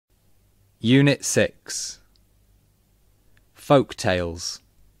Unit 6 Folk Tales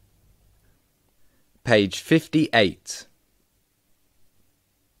Page 58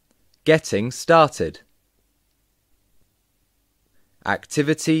 Getting Started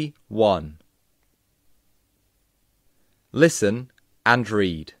Activity 1 Listen and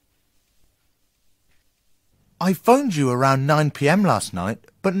read. I phoned you around 9 p.m. last night,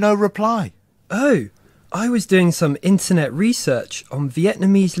 but no reply. Oh, I was doing some internet research on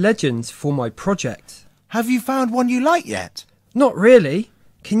Vietnamese legends for my project. Have you found one you like yet? Not really.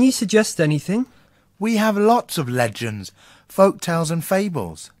 Can you suggest anything? We have lots of legends, folk tales and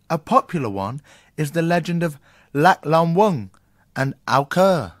fables. A popular one is the legend of Lac Long Wung and Ao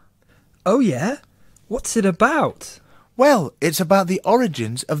Ker. Oh yeah? What's it about? Well, it's about the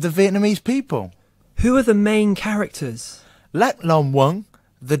origins of the Vietnamese people. Who are the main characters? Lac Long Wung,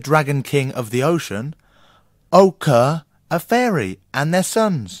 the Dragon King of the ocean, Ao Ker, a fairy, and their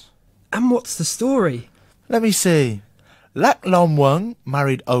sons. And what's the story? Let me see. Lac Long Wung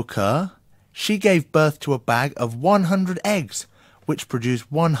married Ao Ker. She gave birth to a bag of 100 eggs, which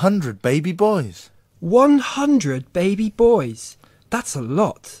produced 100 baby boys. 100 baby boys? That's a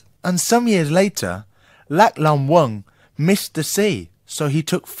lot. And some years later, Lac Long Wung missed the sea, so he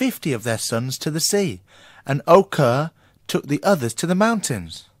took 50 of their sons to the sea, and Ao Ker took the others to the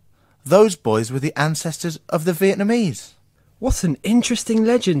mountains. Those boys were the ancestors of the Vietnamese. What an interesting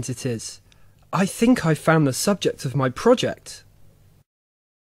legend it is. I think I found the subject of my project.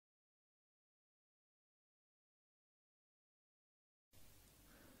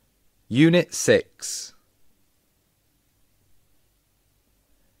 Unit 6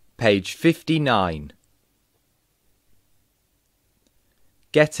 Page 59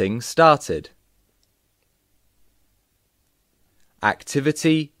 Getting Started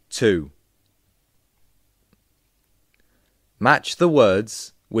Activity 2 Match the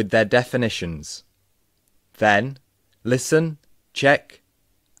words with their definitions. Then, listen, check,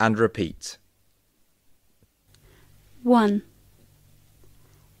 and repeat. 1.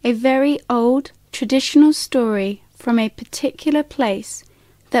 A very old, traditional story from a particular place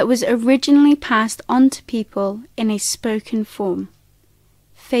that was originally passed on to people in a spoken form.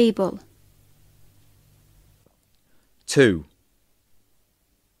 Fable. 2.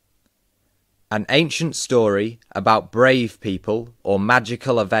 An ancient story about brave people or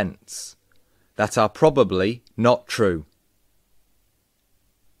magical events that are probably not true.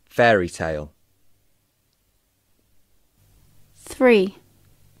 Fairy tale. 3.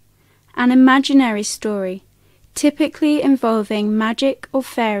 An imaginary story, typically involving magic or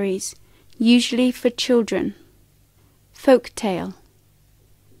fairies, usually for children. Folk tale.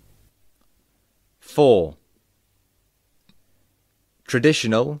 4.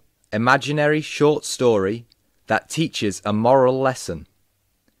 Traditional, imaginary short story that teaches a moral lesson,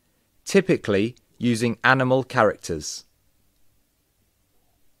 typically using animal characters.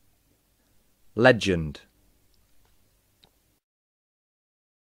 Legend.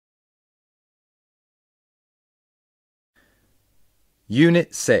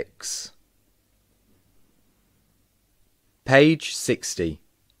 Unit 6 Page 60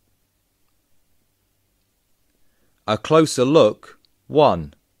 A closer look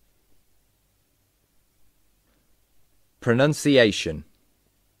 1 Pronunciation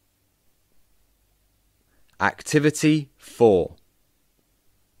Activity 4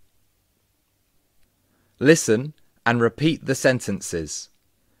 Listen and repeat the sentences,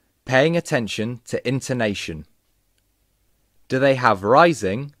 paying attention to intonation. Do they have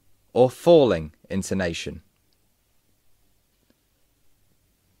rising or falling intonation?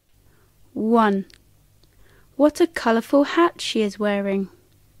 1. What a colourful hat she is wearing.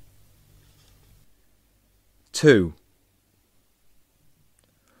 2.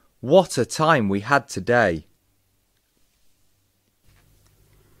 What a time we had today.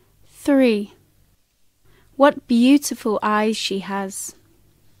 3. What beautiful eyes she has.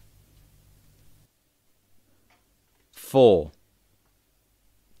 4.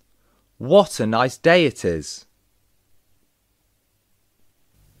 What a nice day it is.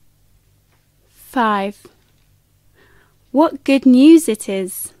 5. What good news it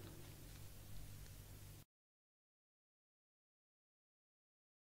is.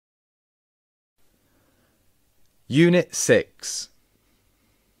 Unit 6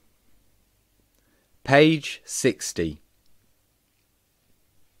 Page 60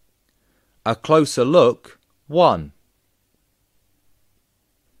 A closer look 1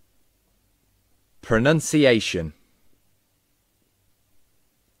 Pronunciation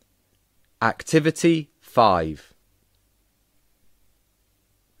Activity 5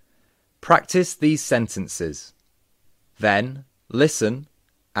 Practice these sentences. Then listen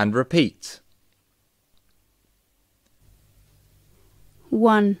and repeat.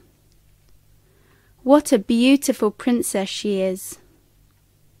 1. What a beautiful princess she is.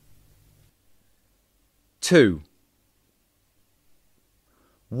 2.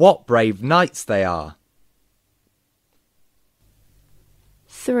 What brave knights they are.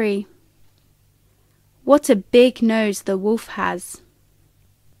 3. What a big nose the wolf has.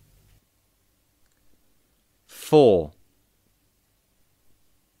 4.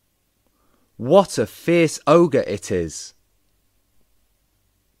 What a fierce ogre it is.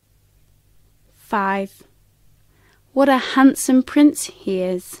 5. What a handsome prince he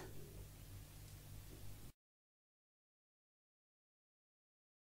is.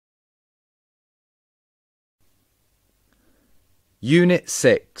 Unit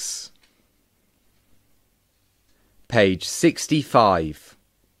 6, page 65.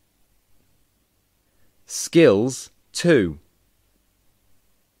 Skills 2.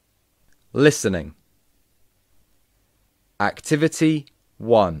 Listening. Activity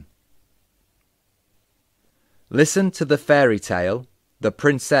 1. Listen to the fairy tale, The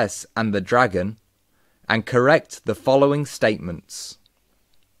Princess and the Dragon, and correct the following statements.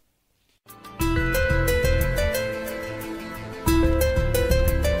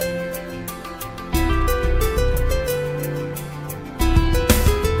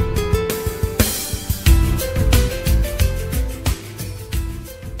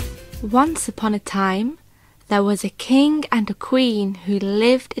 Once upon a time, there was a king and a queen who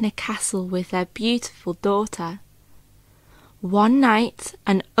lived in a castle with their beautiful daughter. One night,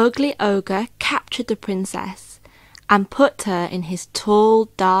 an ugly ogre captured the princess and put her in his tall,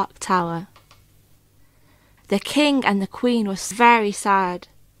 dark tower. The king and the queen were very sad.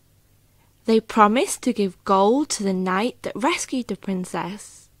 They promised to give gold to the knight that rescued the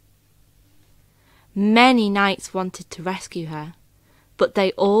princess. Many knights wanted to rescue her, but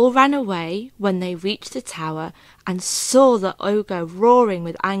they all ran away when they reached the tower and saw the ogre roaring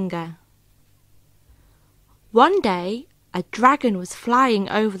with anger. One day, a dragon was flying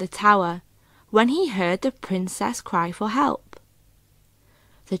over the tower when he heard the princess cry for help.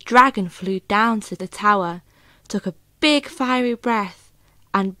 The dragon flew down to the tower, took a big fiery breath,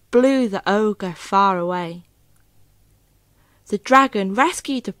 and blew the ogre far away. The dragon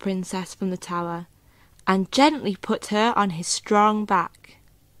rescued the princess from the tower and gently put her on his strong back.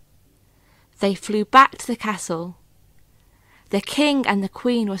 They flew back to the castle. The king and the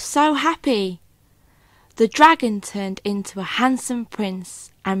queen were so happy. The dragon turned into a handsome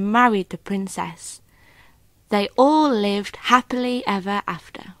prince and married the princess. They all lived happily ever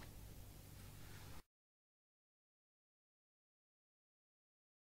after.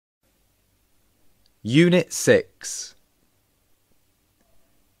 Unit 6,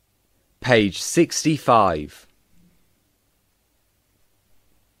 page 65.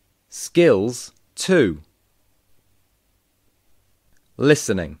 Skills 2.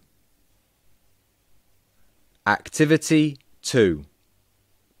 Listening. Activity 2.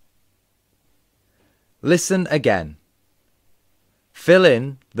 Listen again. Fill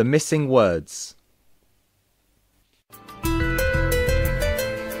in the missing words.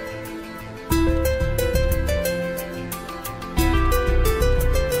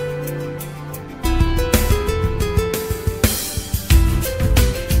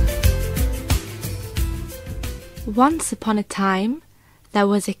 Once upon a time, there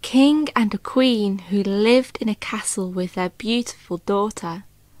was a king and a queen who lived in a castle with their beautiful daughter.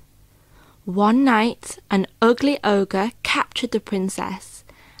 One night, an ugly ogre captured the princess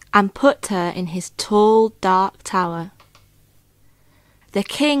and put her in his tall, dark tower. The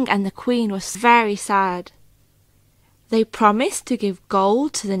king and the queen were very sad. They promised to give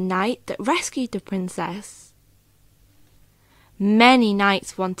gold to the knight that rescued the princess. Many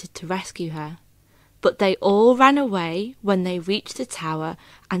knights wanted to rescue her, but they all ran away when they reached the tower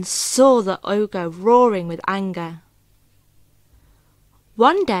and saw the ogre roaring with anger.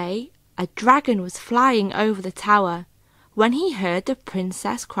 One day, a dragon was flying over the tower when he heard the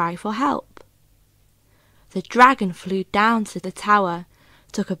princess cry for help. The dragon flew down to the tower,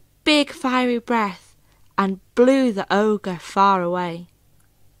 took a big fiery breath, and blew the ogre far away.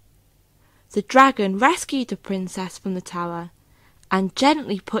 The dragon rescued the princess from the tower and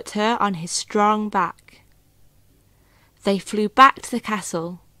gently put her on his strong back. They flew back to the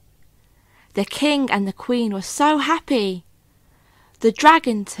castle. The king and the queen were so happy. The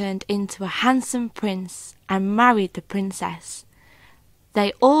dragon turned into a handsome prince and married the princess.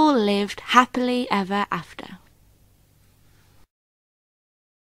 They all lived happily ever after.